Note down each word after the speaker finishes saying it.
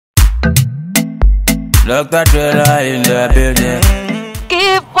Dr. Trailer in the building.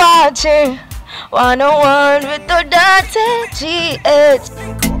 Keep watching 101 with OdarteyGH.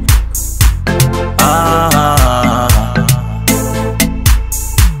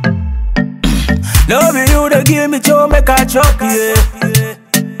 No be you that give me to make a chop, yeah.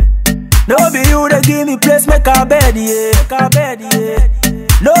 No be you that give me place make a bed, yeah.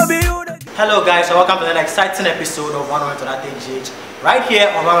 No be you that... Hello guys, and welcome to another exciting episode of 101 with OdarteyGH. Right here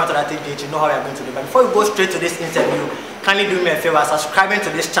on 101 with OdarteyGH, you know how we are going to do. But before we go straight to this interview, kindly do me a favor, subscribing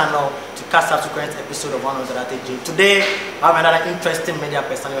to this channel to catch subsequent episode of 101 with OdarteyGH. Today, I have another interesting media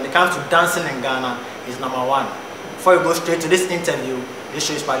person. When it comes to dancing in Ghana, is #1. Before we go straight to this interview, this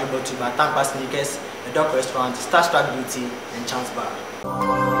show is probably brought to you by Thank Sneakers, The Dog Restaurant, Starstruck Beauty, and Chance Bar.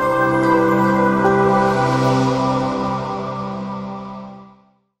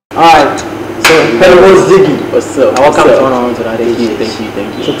 Alright, so hello Zigi. What's up? Welcome to 101 with OdarteyGH.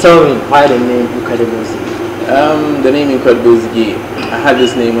 Thank you. So tell me, why the name Incredible Zigi? The name Incredible Zigi, I had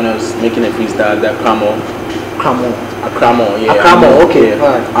this name when I was making a freestyle, the Akramo, yeah. Akramo, okay. Yeah.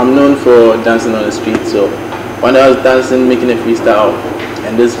 Right. I'm known for dancing on the street, so when I was dancing, making a freestyle,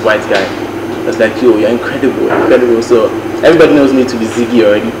 and this white guy was like, yo, you're incredible. So everybody knows me to be Zigi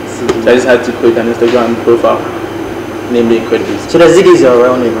already. So I just had to create an Instagram profile named Incredible. So the Zigi is your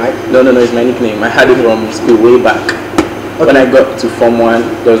real name, right? No, it's my nickname. I had it from school way back. Okay. When I got to Form 1,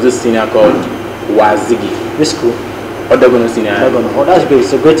 there was this senior called Zigi. Which school? Odagono Senior. Oh, that's great.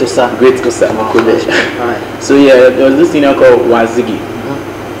 So great to start. Alright. So yeah, there was this senior called Zigi.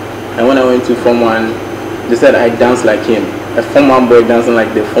 And when I went to Form 1, they said I danced like him. A Form 1 boy dancing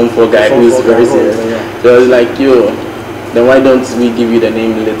like the Form 4 guy who is very serious. So I was like, yo, then why don't we give you the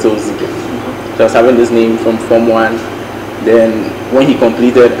name Little Zigi? So I was having this name from Form 1. Then when he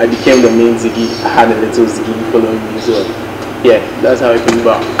completed, I became the main Zigi. I had a Little Zigi following me. So yeah, that's how it came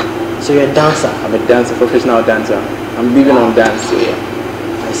about. So you're a dancer? I'm a dancer, professional dancer. I'm living on dance, so yeah.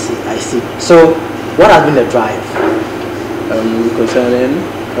 I see. So what has been the drive? Concerning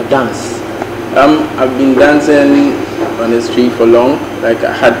the dance? I've been dancing on the street for long. Like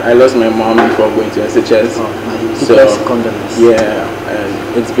I lost my mom before going to SHS. So condolence. Yeah,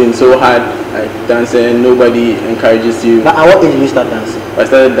 and it's been so hard. Like dancing, nobody encourages you. But at what age did you start dancing? I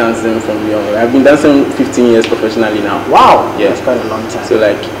started dancing from young. I've been dancing 15 years professionally now. Wow, yeah, that's quite a long time. So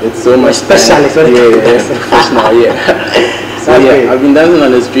like it's so much specialist. Yeah, professional. Yeah. So yeah, I've been dancing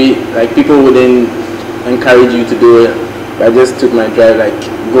on the street. Like people wouldn't encourage you to do it. I just took my drive, like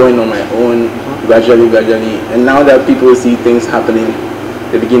going on my own, gradually, and now that people see things happening,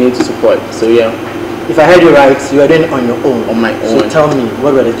 they're beginning to support. So yeah. If I heard you right, you are doing it on your own. On my own. So tell me,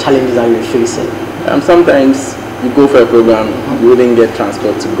 what were the challenges that you were facing? Sometimes you go for a program, you wouldn't get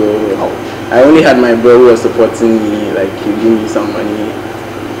transport to go. I only had my bro who was supporting me, like he give me some money.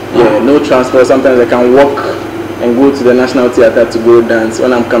 Yeah, no transport. Sometimes I can walk and go to the National Theatre to go dance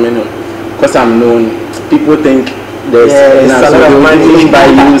when I'm coming home. Because I'm known, people think there's a lot of money buy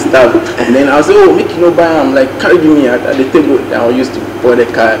you stuff. And then I'll say, oh, make you no buy. I'm like, carry me at the table. I used to board a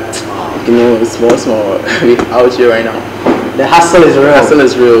car. You know, small out here right now. The hustle is real. The hustle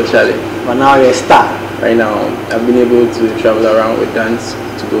is real, Charlie. But now you're a star. Right now, I've been able to travel around with dance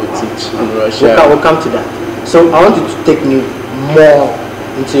to go teach in Russia. We'll come to that. So I want you to take me more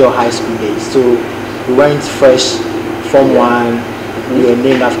into your high school days. So you went fresh, Form 1, you were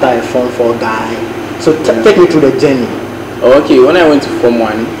named after a Form 4 guy. So take me through the journey. Okay, when I went to Form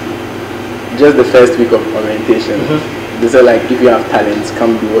 1, just the first week of orientation, they said like, if you have talent,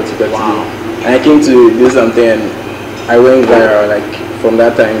 come do what you got to do. And I came to do something and I went viral like from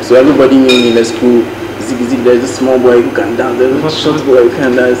that time. So everybody knew me in the school. Zigi, there's a small boy who can dance, there's a short boy who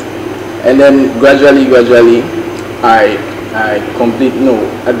can dance. And then gradually, I at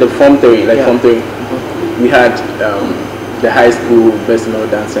the Form 3, Form 3, we had the high school best male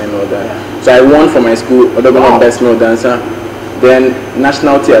dancer and all that. So I won for my school, Odagono best male dancer. Then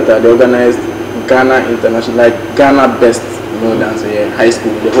National Theatre, they organized Ghana International, like Ghana best male dancer, high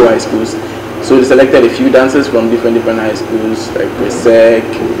school, the whole high schools. So they selected a few dancers from different high schools, like Presec,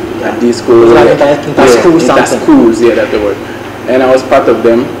 Disco, inter-schools, that's the word. And I was part of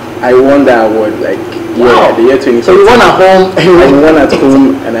them. I won that award, like the year 2020. So you won at home? I won at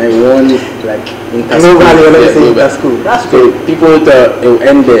home, and I won like inter-school. That's good. So people thought it would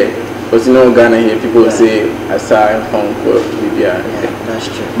end there. Because you know Ghana here, people will say Asa and Hong for Libya. That's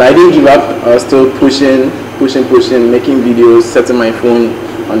true. But I didn't give up. I was still pushing, making videos, setting my phone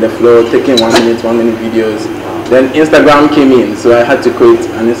on the floor, taking 1 minute videos. Then Instagram came in, so I had to create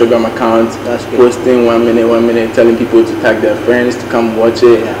an Instagram account, posting 1 minute, telling people to tag their friends to come watch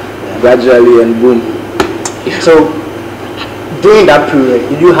it. Gradually and boom. So during that period,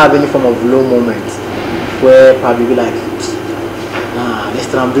 did you have any form of low moments? where probably be like, nah, this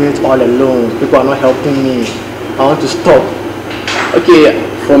time I'm doing it all alone. People are not helping me. I want to stop. Okay,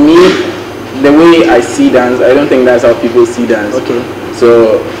 for me, the way I see dance, I don't think that's how people see dance. Okay.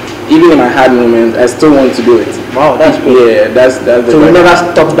 So even in my hard moments, I still want to do it. Wow, that's good. Yeah, that's the So you right. never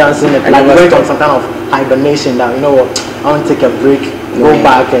stop dancing. Like never you went on stop. some kind of hibernation that, you know what, I want to take a break, go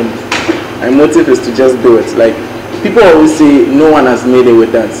back and... My motive is to just do it. Like people always say, no one has made it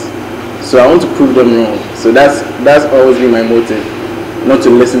with dance. So I want to prove them wrong. So that's always been my motive. Not to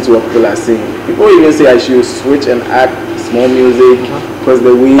listen to what people are saying. People even say I should switch and act small music because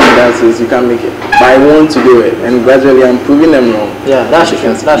the way you dance is you can't make it. But I want to do it, and gradually I'm proving them wrong. Yeah, that's true.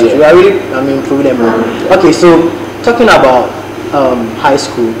 That's true. I really, proving them wrong. Okay, so talking about high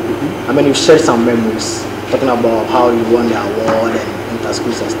school, I mean, you've shared some memories, talking about how you won the award and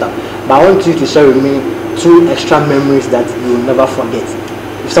inter-schools and stuff. But I want you to share with me 2 extra memories that you will never forget.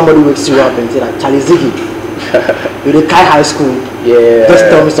 If somebody wakes you up and say like, Charlie Zigi, you did Kai High School. Yeah. Just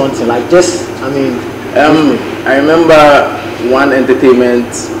tell me something. Like just, I remember one entertainment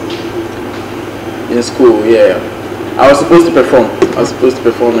in school. Yeah, I was supposed to perform.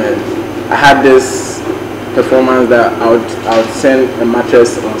 And I had this performance that I would send a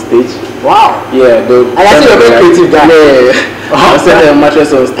mattress on stage. wow. Yeah, I see you're very creative guy. Yeah, I'll send a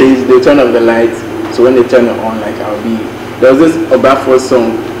mattress on stage. They turn off the lights, so when they turn it on, like I'll be. There was this Obafo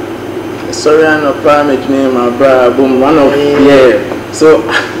song. Sorry, I'm not proud name, my bra, boom, one of yeah. So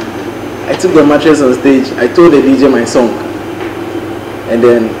I took the mattress on stage. I told the DJ my song, and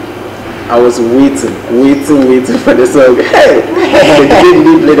then I was waiting for the song. Hey, the DJ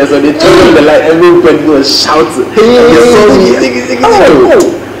didn't play the song. They turned on the light. Everybody was shouting. The song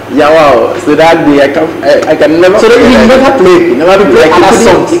Zigi. Yeah, wow. So that day I can never. So you never played. Never played other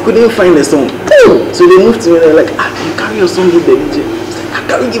songs. He couldn't find the song. So they moved to me. They're like, you carry your song with the DJ. I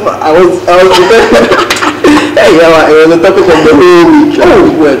can't give up. I was hey, yeah, it was a topic of the whole week. Like,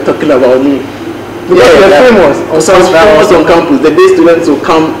 people were talking about me. Because you're famous. I was on campus. The day students will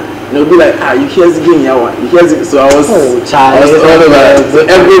come, and they'll be like, you hear Zigi in Yawa. You hear Zigi. So I was all over. So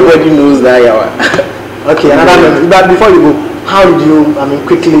everybody knows that Yawa. Okay, another memory. But before you go, how did you,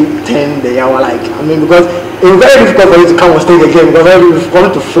 quickly turn the Yawa like? Because it's very difficult for you to come on stage again because very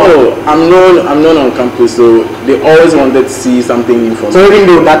difficult to flow. I'm known on campus, so they always wanted to see something new from me. So even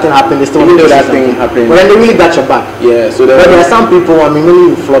though that thing happened, they still wanted to see something. Happened. But then they really got your back. Yeah, so there are some people, when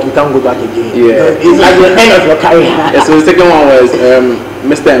you flop, you can't go back again. Yeah. It's like the end of your career. Yeah, so the second one was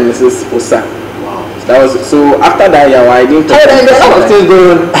Mr. and Mrs. Osa. Wow. That was so after that year I didn't still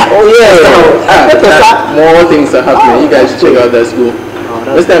going. Oh yeah. More things are happening. You guys should check out that school.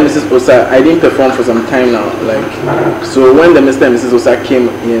 Mr. and Mrs. Osa, I didn't perform for some time now. Like, so when the Mr. and Mrs. Osa came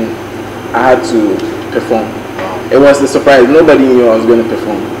in, I had to perform. It was a surprise. Nobody knew I was going to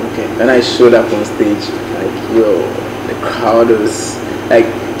perform. Okay. Then I showed up on stage. Like, yo, the crowd was like,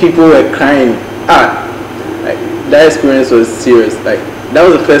 people were crying. Like that experience was serious. Like that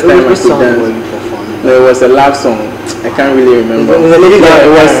was the first time I could dance. No, it was a love song. I can't really remember. The lady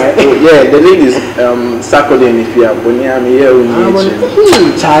the ladies Sakode Nifia Boniami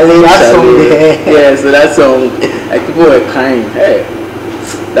Charlie, that song there. Yeah, so that song, like people were crying. Hey,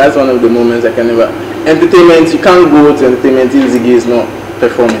 that's one of the moments I can never. Entertainment, you can't go to entertainment if Zigi is not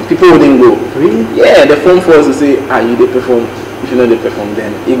performing. People wouldn't go. Really? Yeah, the phone force will say, you did perform. If you know they perform,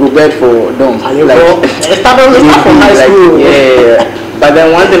 then you go bed for dumb. Start from high school. Yeah. But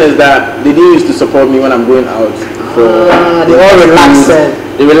then one thing is that they didn't used to support me when I'm going out. They all relax.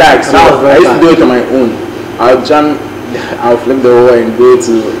 They relax. So I used to do it on my own. I'll flip the wall and go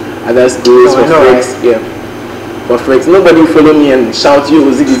to other schools for flex. Right? Yeah. For flex. Nobody follow me and shout you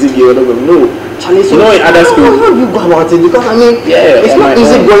Zigi Zigi or whatever. No. Charlie, so in other schools. How do you go about it? Because it's not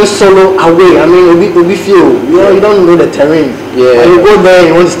easy going solo away. We feel you don't know the terrain. Yeah. And you go there and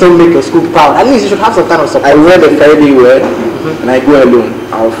you want to still make your school proud. At least you should have some kind of support. I wear the Friday wear and I go alone.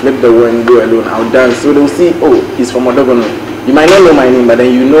 I'll flip the wall and go alone. I'll dance. So they'll see, he's from Odogono. You might not know my name, but then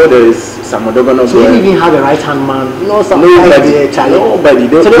you know there is some Odogono. So you even have a right hand man. Nobody. So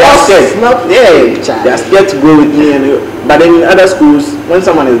they are scared. They're scared to go with me. But then in other schools, when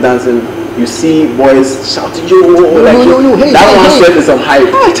someone is dancing, you see boys shouting, that one sweat is some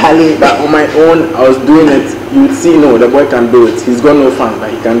hype. But on my own, I was doing it. You would see, the boy can do it. He's got no fun, but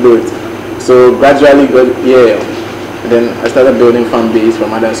he can do it. So gradually, then I started building fan base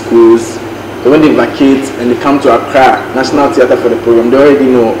from other schools. So when they vacate and they come to Accra, National Theatre for the program, they already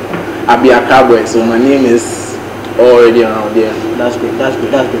know I'll be a Accra boy. So my name is already around there. That's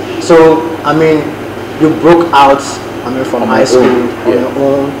good. So, you broke out, from high school on your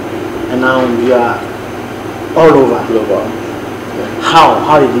own. And now you are all over. Global. Yeah.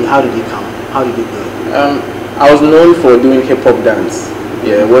 How did it come? How did it go? I was known for doing hip hop dance.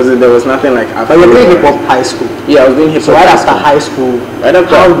 Yeah, there was nothing like after. But you were doing hip hop high school. Yeah, I was doing hip hop. So right after high school,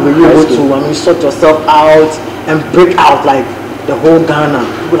 how were you able to? I mean, sort yourself out and break out like the whole Ghana?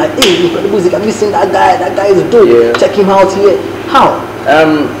 People like, hey, you've got the music. Have you seen that guy? That guy is dope. Yeah. Check him out here. How?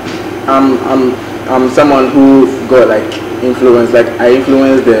 I'm someone who got like influence. Like I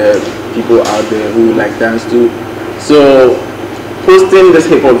influence the people out there who like dance too. So posting this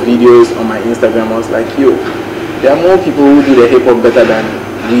hip hop videos on my Instagram, I was like, yo, there are more people who do the hip hop better than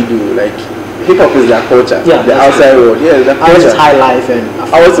we do. Like hip hop is their culture. Yeah, the outside world. Yeah, the culture. Ours is high life and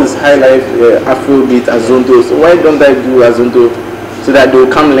ours is high life, Afrobeat, Azonto. So why don't I do Azonto so that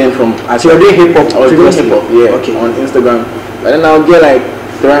they'll come learn from us? So you're doing hip hop? I was doing hip hop, yeah, okay, on Instagram. But then I'll get like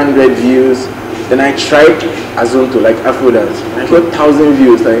 300 views. Then I tried Azonto, like Afro dance. I got 1,000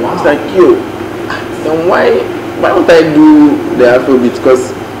 views. Like I was like, yo, then why don't I do the Afrobeat?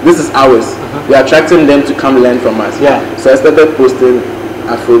 Because this is ours. We're attracting them to come learn from us. Yeah. So I started posting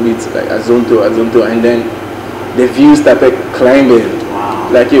Afrobeat, like Azonto, and then the views started climbing.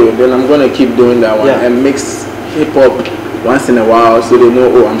 Wow. Like yo, then I'm gonna keep doing that one and mix hip hop once in a while so they know,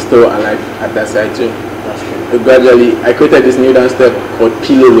 oh, I'm still alive at that side too. That's good. Gradually, I created this new dance step called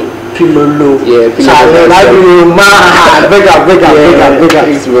Pilolo. Pilolo. Yeah, Pilolo. Big up.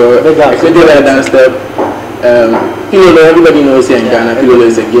 Thanks, bro. I created that dance step. Pilolo, everybody knows here in Ghana, Pilolo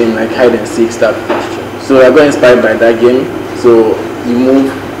is a game like hide and seek stuff. So I got inspired by that game. So you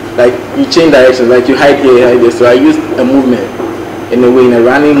move, like you change directions, like you hide here, hide there. So I used a movement in a way, in a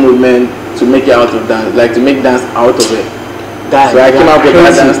running movement to make it out of dance, like to make dance out of it. So I came up with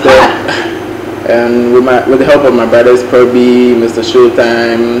that dance step, and with the help of my brothers, Kirby, Mr.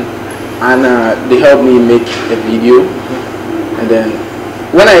 Showtime, Anna, they helped me make a video. And then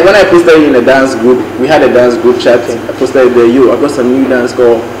when I posted in a dance group, we had a dance group chat. I posted there, yo, I got some new dance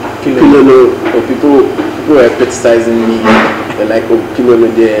called Pilolo. Or people were criticizing me. They're like, oh, Pilolo,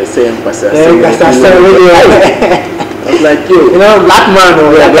 they're saying Pastor. I was like, yo, you know, black man,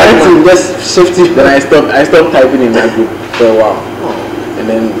 just shift it. Then I stopped typing in that group for a while. And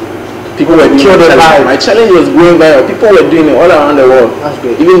then people were doing my challenge was going viral. People were doing it all around the world. That's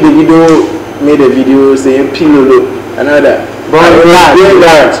great. Even the video made a video saying Pilolo and all that. But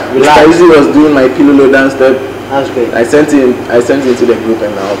Zigi was doing my Pilolo dance step. That's great. I sent it to the group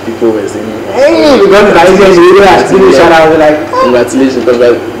and now people were saying, hey, we got the video. I was like, congratulations, because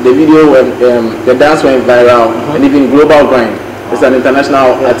the video went, the dance went viral and even Global Grind. It's an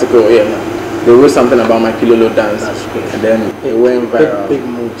international article. Yeah. They wrote something about my Pilolo dance. That's great. And then it went viral. Big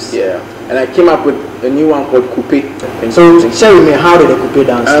moves. Yeah. And I came up with a new one called Kupe. So share with me, how did the Kupe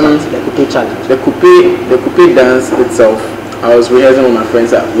dance start? The Kupe challenge? The Kupe dance itself, I was rehearsing with my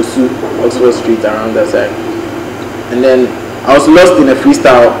friends at Osu, Oxford Street, around that side. And then I was lost in a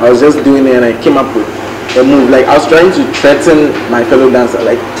freestyle. I was just doing it and I came up with a move. Like I was trying to threaten my fellow dancer,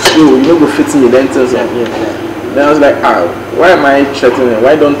 like, yo, you know, go fit me then. Then I was like, why am I threatening?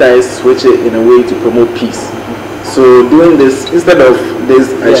 Why don't I switch it in a way to promote peace? So doing this, instead of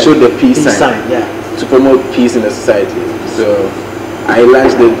this, I showed the peace sign to promote peace in the society. So I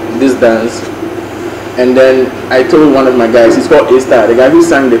launched this dance, and then I told one of my guys, he's called A-Star, the guy who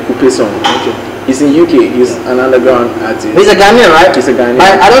sang the Kupe song. He's in UK, he's an underground artist. He's a Ghanaian, right? He's a Ghanaian.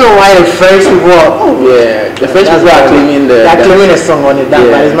 I don't know why the French people the French people are claiming they're claiming a song on it, but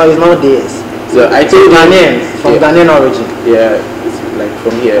it's not theirs. So I told him, from Ghanaian origin. Yeah, it's like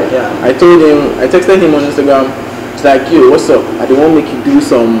from here. Yeah. I told him, I texted him on Instagram. It's like, yo, what's up? I don't want to make you do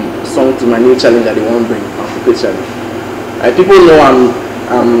some song to my new challenge that they want to bring, Kupe challenge. People know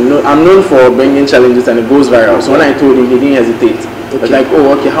I'm known for bringing challenges and it goes viral. So when I told him, he didn't hesitate. I was like,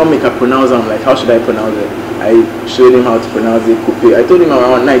 oh, okay, how make I pronounce it? I'm like, how should I pronounce it? I showed him how to pronounce it, Kupe. I told him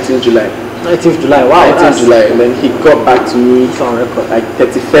around 19th July. 19th July, wow. 19th July, and then he got back to me like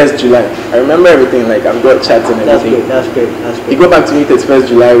 31st July. I remember everything, like I've got chats and everything. That's great. He got back to me 31st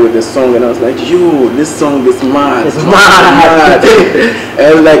July with the song, and I was like, yo, this song is mad. It's mad. And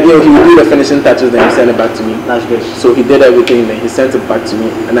I was like, yo, he would do the finishing touches, then he sent it back to me. That's great. So he did everything, then he sent it back to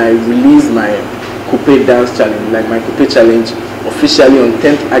me, and I released my Kupe dance challenge, like my Kupe challenge, officially on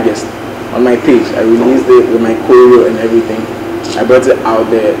 10th August on my page. I released it with my choreo and everything. I brought it out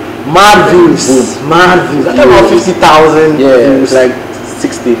there. Mad views. Mad views. I about 50,000 views. It's like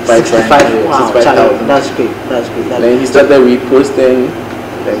 65,000. Wow, that's great. Then he started reposting,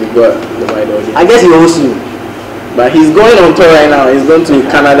 then we got the wide audience. I guess he owes you. But he's going on tour right now. He's going to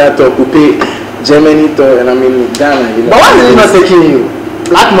Canada tour, Kupe, Germany tour, and I'm in Ghana. You know. But why is he not taking you?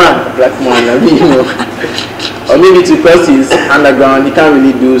 Black man, I mean, you know. Or maybe it's because he's underground, he can't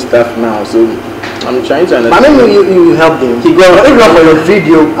really do stuff now. So I'm trying to understand. I mean, you helped him. He got, if not for your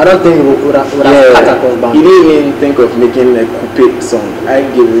video, I don't think he would have cut across boundaries. He didn't even think of making a Kupe song. I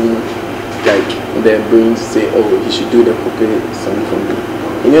gave him like the brain to say, oh, he should do the Kupe song for me.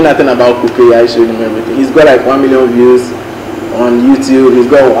 He knew nothing about Kupe. I showed him everything. He's got like 1 million views on YouTube. He's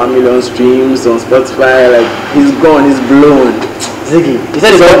got 1 million streams on Spotify. Like he's gone. He's blown. Ziggy, he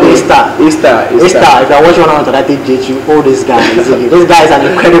said he's got A-star. A-star. If I watch 100.JH, you owe this guy. Ziggy. This guy is an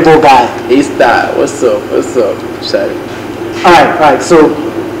incredible guy. A-star. What's up? What's up, Charlie? Alright. So,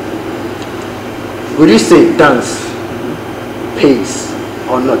 would you say dance pays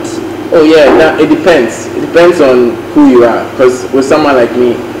or not? Oh yeah, it depends. It depends on who you are. Because with someone like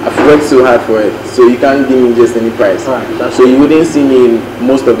me, I've worked so hard for it, so you can't give me just any price. Right, so you wouldn't see me in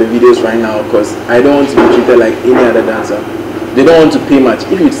most of the videos right now because I don't want to be treated like any other dancer. They don't want to pay much.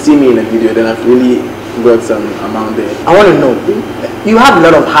 If you see me in a video, then I've really got some amount there. I want to know, you have a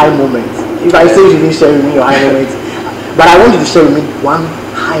lot of high moments. If I say you didn't share with me your high moments, but I want you to share with me one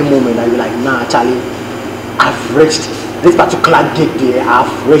high moment that you're like, nah, Charlie, I've reached this particular gig there.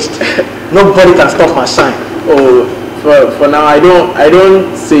 I've reached. Nobody can stop my shine. Oh, for now, I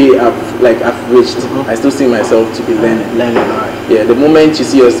don't say I've reached. I still see myself to be learning. Alright. Yeah, the moment you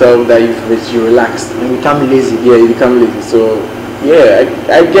see yourself that you've reached, you relax and you become lazy. Yeah, you become lazy. So yeah,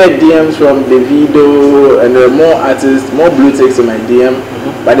 I get DMs from Davido and there are more artists, more blue ticks on my DM.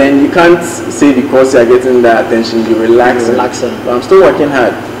 But then you can't say because you're getting that attention, you relax. Relaxing. But I'm still working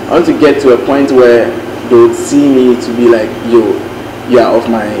hard. I want to get to a point where they would see me to be like, yo, you are off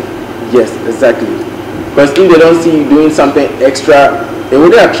my. Yes, exactly. Because if they don't see you doing something extra, it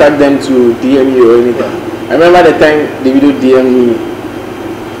wouldn't attract them to DM you or anything. I remember the time Davido DM me.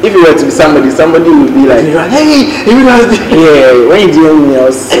 If it were to be somebody would be like, hey, yeah. When he DM me, I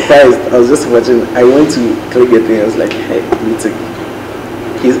was surprised. I was just watching. I went to click the thing. I was like, hey,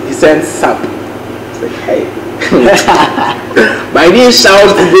 he sent SAP. It's like, hey. But I didn't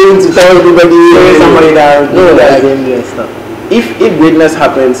shout to them to tell everybody. Somebody that no, like, stuff. If greatness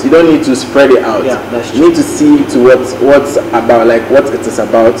happens, you don't need to spread it out. Yeah, that's true. You need to see to what's about, like what it is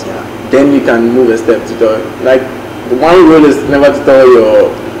about. Yeah. Then you can move a step to tell. Like the one rule is never to tell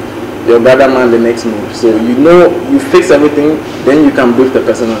your brother man the next move. So you fix everything, then you can brief the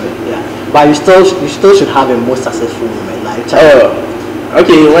person on it. Yeah. But you still should have a more successful moment. Like okay. I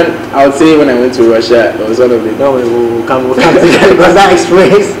would say when I went to Russia, it was one of the. No, we'll come together because that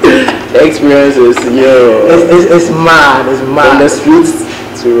experience. The experience is it's mad. It's mad. From the streets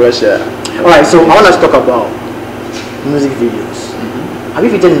to Russia. Alright, so I want us to talk about music videos. Have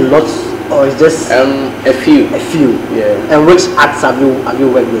you featured in lots or is just a few? A few. Yeah. And which acts have you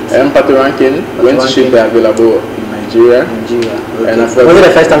worked with? Patoranking. Went to shoot the Available in Nigeria. Okay. And was it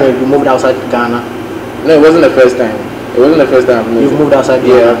the first time you moved outside Ghana? No, it wasn't the first time. It wasn't the first time I've moved. You've moved outside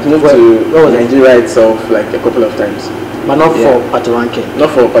Ghana? Yeah, I've moved to Nigeria itself like a couple of times. But not for Patoranking?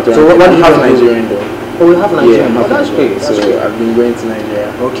 Not for Patoranking. So what do you have do? Nigerian though? Oh, we have Nigerian. Yeah, that's great. So I've been going to Nigeria.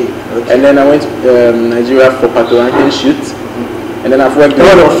 Okay. And then I went to Nigeria for Patoranking shoot. And then I've worked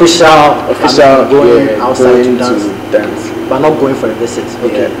on official going outside to dance. But not going for a visit.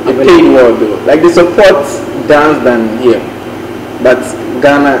 Okay. Yeah. They paid well though. Like they support dance than here. But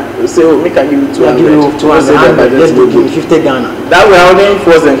Ghana, say, oh, make I give you 200. I'll give you 200. Let's give you 50 Ghana. That way I wouldn't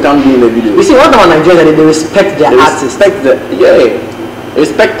force them come do in the video. You see, one thing about Nigeria, they respect their artists. Respect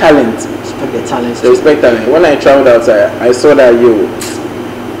talent. Respect their talent. They respect talent. When I traveled outside, I saw that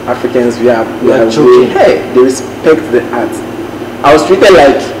Africans, we are joking. Hey, they respect the art. I was treated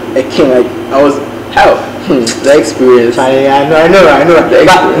like a king. Like I was the experience. I know.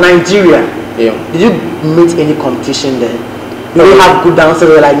 But Nigeria, did you meet any competition there? You don't have good dancers.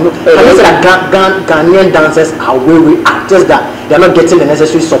 Like can you say that Ghanaian dancers are where we are? Just that they're not getting the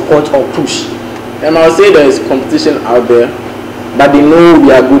necessary support or push. And I'll say there is competition out there, but they know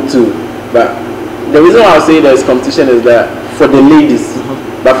we are good too. But the reason why I'll say there is competition is that for the ladies,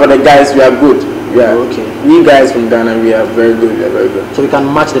 but for the guys we are good. Yeah. Okay. We guys from Ghana, we are very good. We are very good. So we can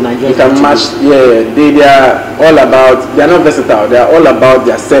match the Nigerians. We can match. Yeah. They are all about. They are not versatile. They are all about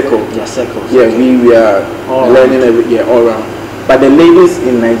their circle. Their circles. Yeah. Okay. We are learning all around. But the ladies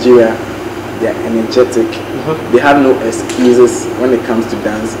in Nigeria, they are energetic. They have no excuses when it comes to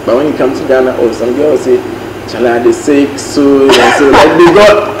dance. But when it comes to Ghana, some girls say, "Chala, they say so." Like they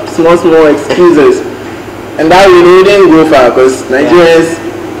got small excuses, and that way they didn't go far because Nigerians. Yeah.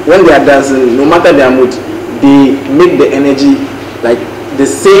 When they are dancing, no matter their mood, they make the energy like the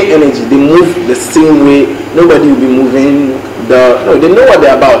same energy. They move the same way. Nobody will be moving. They know what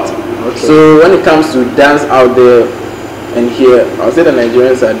they're about. Okay. So when it comes to dance out there and here, I'll say the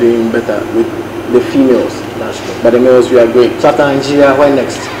Nigerians are doing better with the females. That's good. But the meals were great. So after Nigeria, where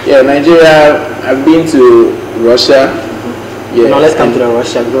next? Yeah, Nigeria. I've been to Russia. Yeah. Now let's come to the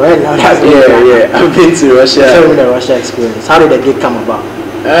Russia. Go ahead now. That's yeah. I've been to Russia. Tell me the Russia experience. How did the gig come about?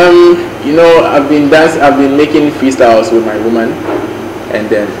 You know, I've been making freestyles with my woman, and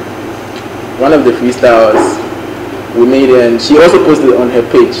then one of the freestyles we made, and she also posted on her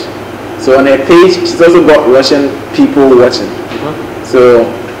page. So on her page, she's also got Russian people watching. So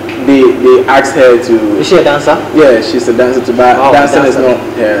they asked her to. Is she a dancer? Yeah, she's a dancer too, but dancing is not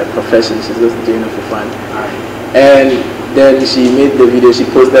her profession. She's just doing it for fun. And then she made the video, she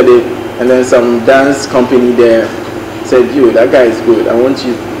posted it, and then some dance company there said, "Yo, that guy is good. I want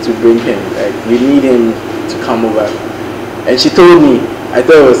you to bring him. Like, we need him to come over." And she told me. I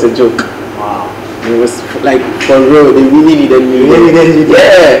thought it was a joke. Wow. It was like for real. They really needed me.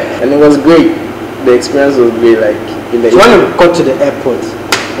 Yeah, and it was great. The experience was great. Like in the. So when you got to the airport,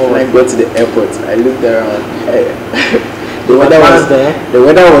 when I got to the airport, I looked around. The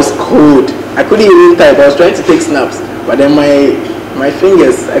weather was cold. I couldn't even type. I was trying to take snaps, but then my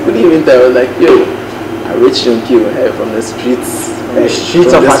fingers, I couldn't even type. I was like, yo, I reached Yonkio from the streets. The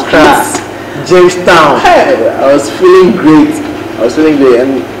streets of Accra, Jamestown. I was feeling great.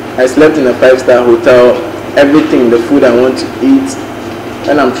 And I slept in a 5-star hotel. Everything, the food I want to eat.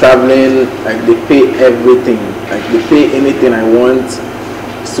 When I'm traveling, like they pay everything. Like they pay anything I want.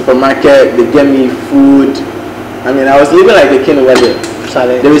 Supermarket, they get me food. I mean, I was living like a king over there.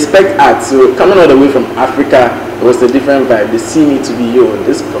 They respect art. So coming all the way from Africa, it was a different vibe. They see me to be, yo,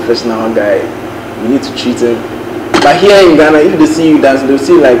 this professional guy. You need to treat him. But here in Ghana, if they see you dance, they'll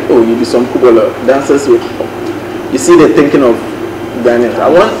see like, oh, you do some kubolo dancers with. You see the thinking of Ghanaians. I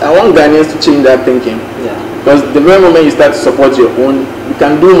want Ghanaians to change that thinking. Yeah. Because the very moment you start to support your own, you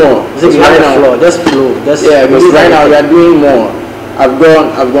can do more. Just flow. Yeah, because right now we are doing more. I've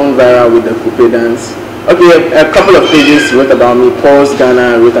gone viral with the Kupe Dance. Okay, a couple of pages wrote about me. Paul's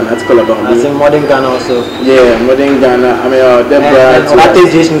Ghana wrote an article about me. As in Modern Ghana also. Yeah, Modern Ghana. I mean, Deborah.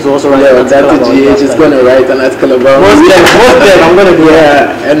 OdarteyGH is also writing an article about me. OdarteyGH is going to write an article about me. Most them, I'm going to do.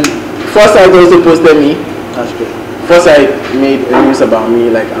 Yeah, and Foresight also posted me. That's good. Foresight made a news about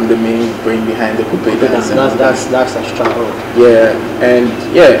me, like I'm the main brain behind the Kupe Dance. That's extra. Yeah, and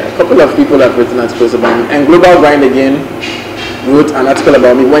yeah, a couple of people have written articles about me. And Global Grind again wrote an article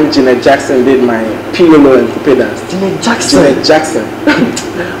about me when Janet Jackson did my PLO and Kupe Dance. Janet Jackson.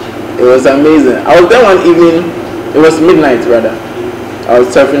 It was amazing. I was there one evening, it was midnight rather. I was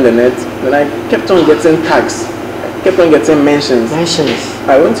surfing the net, and I kept on getting tags. I kept on getting mentions.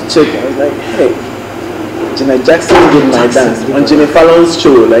 I went to check, I was like, hey, Janet Jackson did my dance on Jimmy Fallon's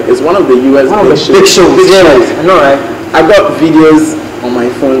show. Like, it's one of the US big shows. I know, right? I got videos on my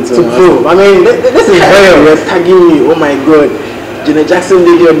phone to prove. I mean, this is real. You're tagging me. Oh my God, Janet Jackson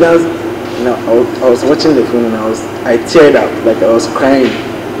did your dance. You know, I was watching the film and I teared up, like I was crying.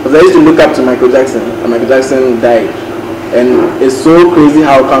 Because I used to look up to Michael Jackson, and Michael Jackson died. And it's so crazy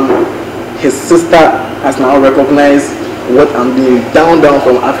how come his sister has now recognized what I'm doing down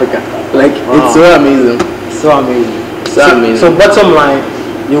from Africa. Like, it's so amazing. So amazing. So bottom line,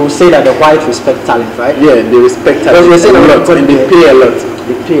 you will say that the white respect talent, right? Yeah, they respect talent. Because a lot, and they pay a lot.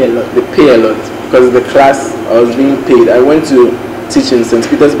 They pay a lot. Because the class I was being paid. I went to teach in St.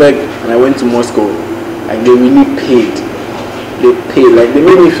 Petersburg and I went to Moscow. Like, they really paid. They paid. Like, they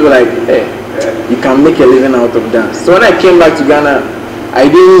made me feel like, hey, you can make a living out of dance. So when I came back to Ghana, I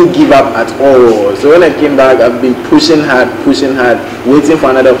didn't give up at all. So when I came back, I've been pushing hard, waiting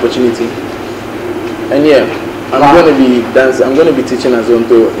for another opportunity. And yeah, I'm going to be dancing. I'm going to be teaching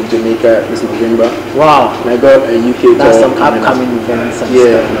Azonto in Jamaica this November. Wow! And I got a UK That's some upcoming events.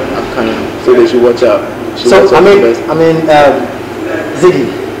 Yeah, upcoming. So they should watch out. I mean, Ziggy.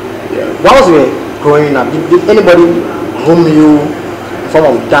 Yeah. Whilst we were growing up, did anybody groom you in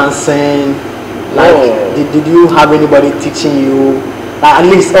form of dancing? Like, did you have anybody teaching you? Like, at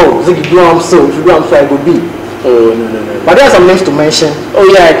least, Ziggy, do so. If you do so, I go be. Oh no. But there are some names to mention. Oh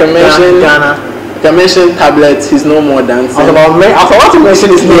yeah, I can mention Ghana. I can mention Tablets. He's no more dancing. I forgot to mention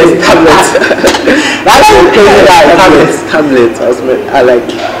his name. Tablets. That's a crazy guy. Tablets. I like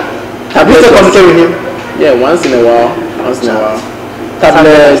Tablets. You communicate with him? Yeah, once in a while.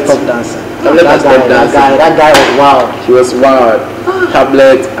 Tablets. Stop dancing. That guy was wild. He was wild.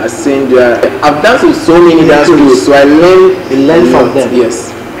 Tablet, Asindia. I've danced with so many dance crews, so I learned. You learn from them. Yes.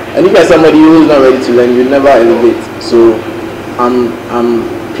 And if you're somebody who's not ready to learn, you never elevate. So I'm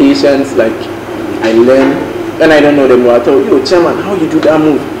patient. Like, I learn. When I don't know them, I'll tell you, chairman, how you do that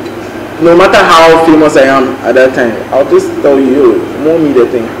move? No matter how famous I am at that time, I'll just tell you, more me the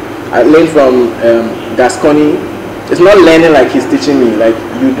thing. I learned from Gascony, it's not learning like he's teaching me. Like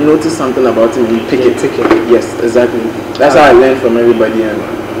you notice something about him and you pick it. Yes, exactly. That's how I learned from everybody, and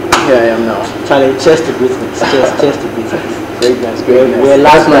here I am now. Charlie, cheers to business. Cheers to business. Greatness.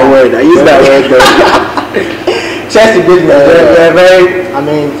 That's my word. I use that word though. Cheers to business. We're very,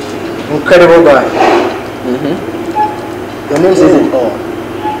 incredible guy. Your name says it all.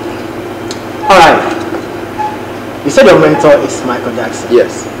 Alright. You said your mentor is Michael Jackson.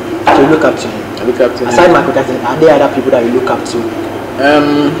 Yes. So you look up to him. I look up to him. Aside Michael Jackson, are there other people that you look up to?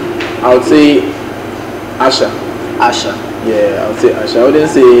 I would say Asha. Yeah, I would say Asha. I wouldn't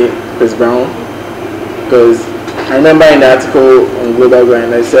say Chris Brown, because I remember in the article on Global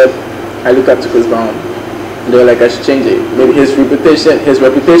Grind I said I look up to Chris Brown. They were like, I should change it. Maybe his reputation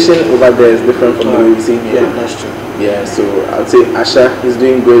over there is different from the way we see him here. Yeah, that's true. Yeah, so I would say Asha is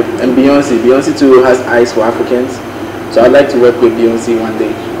doing good, and Beyonce too has eyes for Africans. So I'd like to work with Beyonce one day.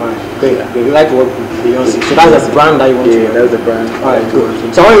 Alright, great. Yeah. You like to work with Beyonce. So that's the brand that you want to work with? Yeah, that's the brand. Alright, good.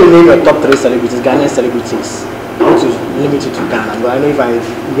 So I want you to name your top 3 celebrities, Ghanaian celebrities. I want to limit it to Ghana, but I know if I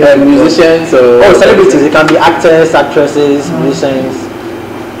musicians or celebrities, it can be actors, actresses, musicians.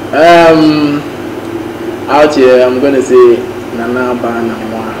 Out here I'm gonna say Nana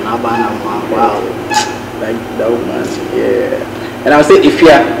Banamwa. Wow. Like that woman, yeah. And I'll say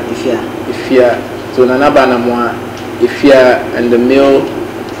Ifya. So Nana Banamwa, Ifya, and the male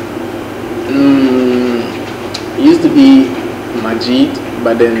it used to be Majid,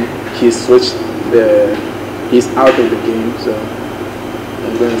 but then he switched he's out of the game, so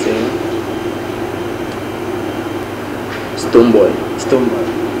I'm going to say Stoneboy.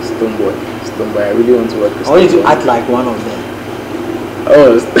 I really want to work with I want you to act like one of them.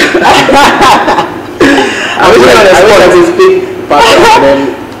 Oh, I wish I could speak Patois, then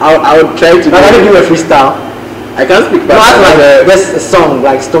I would try to. I want to give a freestyle. I can't speak Patois. No, act like just a song,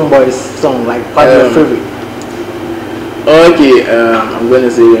 like Stoneboy's song, like part of your favorite. Okay, I'm going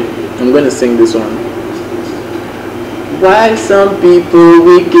to sing this one. Why some people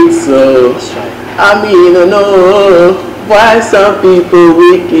wicked so? That's right. I mean, no. Why some people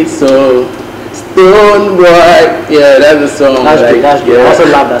wicked so? Stone boy. Yeah, that's the song. That's good. I also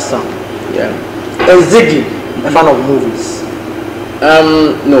love that song. Yeah. And Zigi, a fan of movies.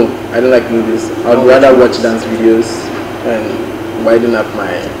 No, I don't like movies. I'd rather watch dance videos and widen up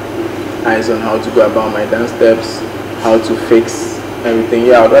my eyes on how to go about my dance steps, how to fix everything.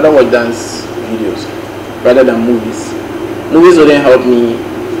 Yeah, I'd rather watch dance videos rather than movies. Movies wouldn't help me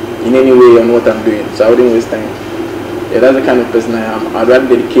in any way on what I'm doing, so I wouldn't waste time. Yeah, that's the kind of person I am. I'd rather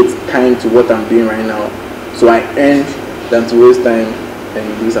dedicate time to what I'm doing right now, so I earn, than to waste time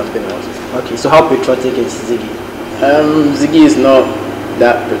and do something else. Okay, so how patriotic is Ziggy? Ziggy is not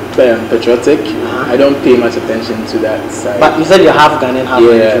that patriotic. I don't pay much attention to that side. But you said you're half Ghanaian, half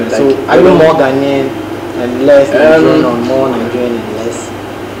Nigerian. Like, so are you more Ghanaian and less Nigerian, or more Nigerian and less?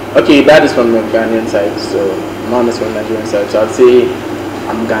 Okay, that is from the Ghanaian side, so mom is from the Nigerian side. So I'd say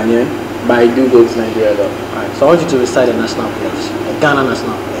I'm Ghanaian, but I do go to Nigeria a lot. Alright, so I want you to recite the national pledge, the Ghana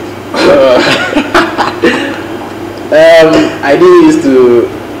national pledge. I didn't used to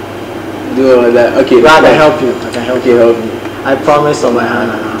do all that. Okay, I can help you. Help me. I promise on my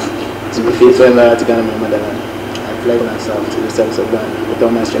hand to be faithful and loyal to Ghana, my motherland. I pledge myself to the service of Ghana with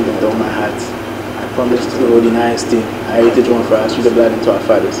all my strength and with all my heart. I promise to hold in high esteem. I heritage one for us through the blood into our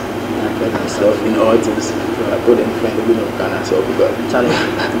fathers. I pledge myself in all things. I put in friend the will of Ghana, so be God. Charlie,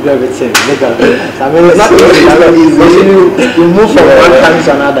 do everything. I mean, it's not easy. You move from one country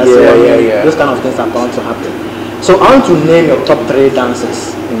to another, those kind of things are bound to happen. So I want to name your top 3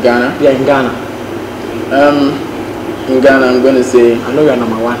 dancers in Ghana. Yeah, in Ghana. In Ghana, I'm going to say. I know you're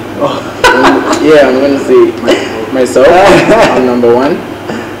number 1. Yeah, I'm going to say myself. I'm number 1,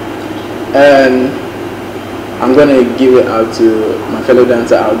 and I'm going to give it out to my fellow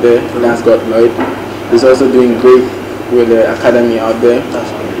dancer out there, Dance God Lloyd. He's also doing great with the academy out there.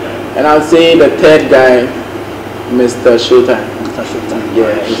 And I'll say the 3rd guy, Mr. Showtime.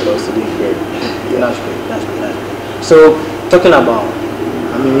 Yeah, he's also doing great. Yeah. That's great. So, talking about,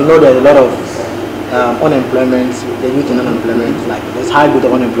 I mean, you know there's a lot of unemployment, the youth in unemployment, like there's high growth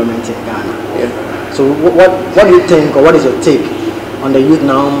of unemployment in Ghana. Yeah. So what do you think, or what is your take on the youth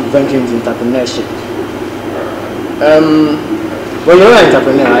now venturing into entrepreneurship? Well, you're an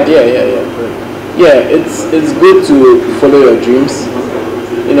entrepreneur, right? Yeah, it's good to follow your dreams.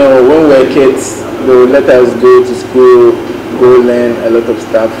 You know, when we're kids, they would let us go to school, go learn a lot of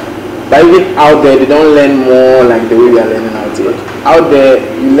stuff. But even out there, they don't learn more like the way we are learning out here. Out there,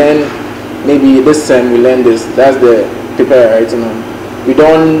 you learn, maybe this time we learn this, that's the paper you're writing on. We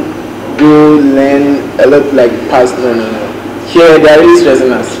don't go learn a lot like past, no. Here, they are really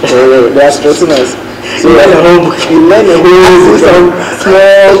stressing us. They are stressing us. So you learn a whole book. You learn a whole some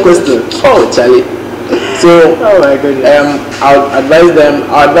small question. Oh, Charlie. So oh my goodness. I'll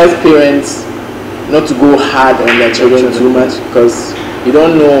advise parents not to go hard on their children too much, because you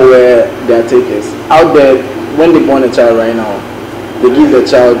don't know where their take is. Out there, when they born a child right now, they give the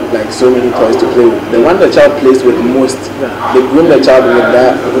child like so many toys to play with. The one the child plays with most, they groom the child with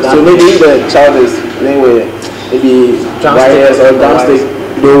that. So maybe if the child is playing with maybe wires or drumsticks,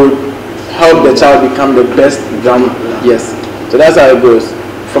 they will help the child become the best drum. Yes. So that's how it goes.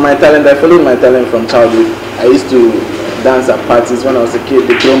 For my talent, I followed my talent from childhood. I used to dance at parties when I was a kid.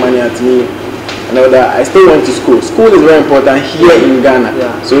 They throw money at me and all that. I still went to school. School is very important here in Ghana.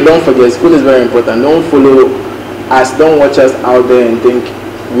 Yeah. So don't forget, school is very important. Don't follow us. Don't watch us out there and think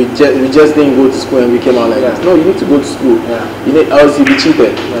we just didn't go to school and we came out like this. No, you need to go to school. Yeah. You need, else you'll be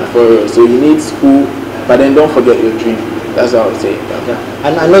cheated. For real. So you need school, but then don't forget your dream. That's how I would say it. Yeah.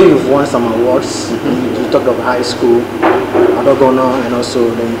 And I know you've won some awards. You talked of high school, Adogono, and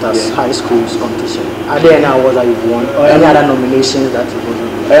also the high school's competition. Are there any awards that you've won, or any other nominations that you've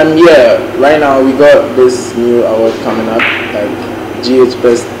won? Yeah, right now we got this new award coming up, like GH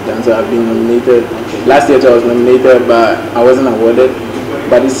Best Dancer. I've been nominated. Last year I was nominated, but I wasn't awarded.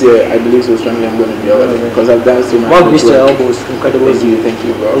 But this year, I believe so strongly I'm going to be awarded, because I've done so much. What beats your elbows? Incredible. Thank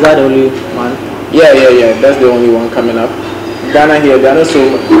you, bro. Is that the only one? Yeah. That's the only one coming up. Ghana here,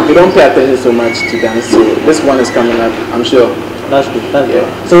 they don't pay attention so much to dance, so this one is coming up, I'm sure. That's good. Good.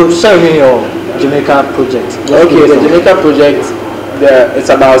 So share with me your Jamaica project. Okay, the Jamaica project, it's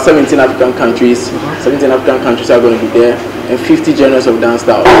about 17 African countries. 17 African countries are going to be there, and 50 genres of dance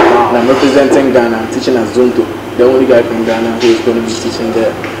styles. And I'm representing Ghana. I'm teaching at Zonto, the only guy from Ghana who is going to be teaching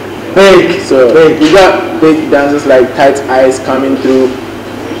there. You got big dancers like Tight Eyes coming through,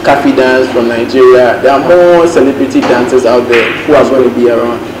 Kupe Dance from Nigeria. There are more celebrity dancers out there who are going to be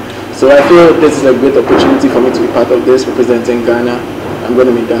around. So I feel this is a great opportunity for me to be part of this, representing Ghana. I'm going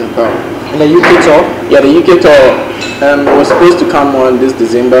to be Ghana proud. And the UK tour? Yeah, the UK tour was supposed to come on this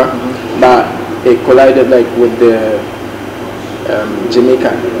December, but it collided like with the Jamaica,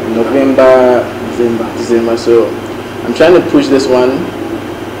 November, December. So I'm trying to push this one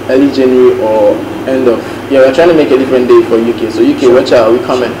early January or end of. Yeah, we're trying to make a different day for UK. So UK, watch out, we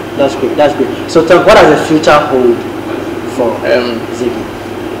coming. That's great. So tell me, what does the future hold for Zigi?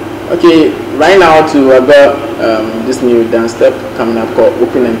 Okay, right now too, I've got this new dance step coming up called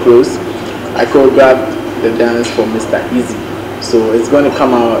Open and Close. I choreographed the dance for Mr. Easy. So it's going to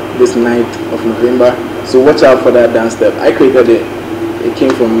come out this 9th of November. So watch out for that dance step. I created it. It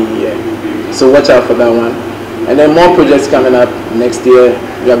came from me, yeah. So watch out for that one. And then more projects coming up next year.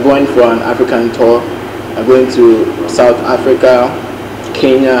 We are going for an African tour. I'm going to South Africa,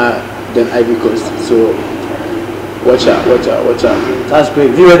 Kenya, then Ivory Coast. So watch out. That's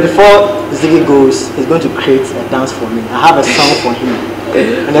great. Viewers, before Ziggy goes, he's going to create a dance for me. I have a song for him.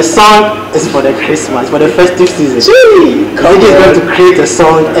 And the song is for the Christmas, for the festive season. Ziggy is going to create a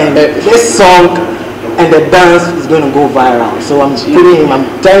song, and this song and the dance is going to go viral. So I'm telling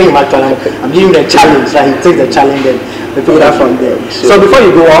him actually, I'm giving him the challenge, that he takes the challenge and we pick it up from there. Sure. So before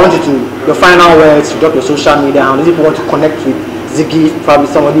you go, I want you to, your final words, to drop your social media, and if people want to connect with Ziggy, probably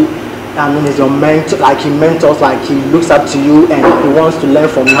somebody, I mean, is your mentor, like he mentors, like he looks up to you and he wants to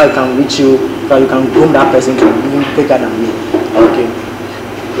learn from you how he can reach you, so you can groom that person to be bigger than you. Okay.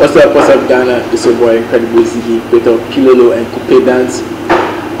 What's up Ghana? It's your boy Incredible Zigi, creator of Pilolo and Kupe Dance.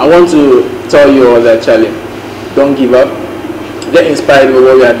 I want to tell you all that, Charlie, don't give up. Get inspired with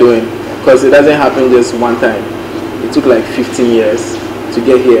what we are doing, because it doesn't happen just one time. It took like 15 years to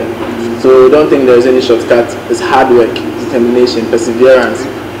get here. So don't think there's any shortcut. It's hard work, determination, perseverance.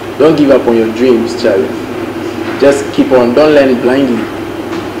 Don't give up on your dreams, Charlie. Just keep on. Don't learn blindly.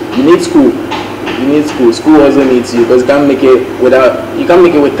 You need school. School also needs you, because you can't make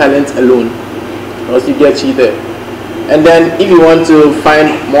it with talent alone, or else you get cheated. And then if you want to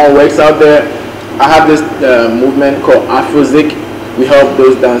find more works out there, I have this movement called Afrozik. We help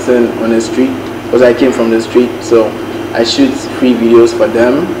those dancing on the street, because I came from the street. So I shoot free videos for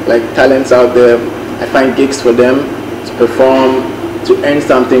them, like talents out there. I find gigs for them to perform, to earn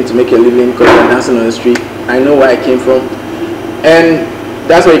something, to make a living, because they're dancing on the street. I know where I came from, and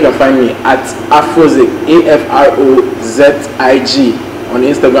that's where you can find me, at Afrozik, AFROZIG, on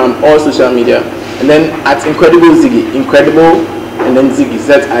Instagram, all social media. And then at Incredible Zigi, Incredible, and then Zigi,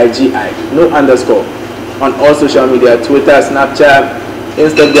 ZIGI, no underscore, on all social media, Twitter, Snapchat,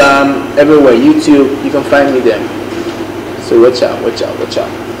 Instagram, everywhere, YouTube, you can find me there. So watch out.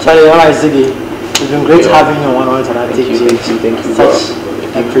 Charlie, alright Ziggy, it's been great having you on OdarteyGH. Thank you. Such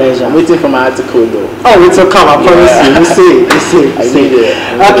a pleasure. I'm waiting for my article though. Oh, it will come, I promise you. You see. I need it.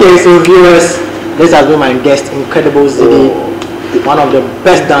 Okay, so viewers, This has been my guest, incredible Zigi, one of the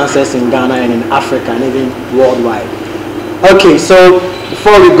best dancers in Ghana and in Africa and even worldwide. Okay, so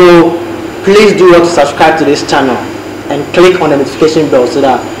before we go, please do want to subscribe to this channel and click on the notification bell so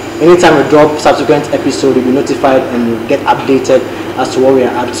that anytime we drop subsequent episode, you'll be notified and you'll get updated as to what we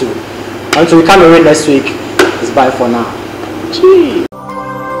are up to. Until we come away next week, it's bye for now. Cheers.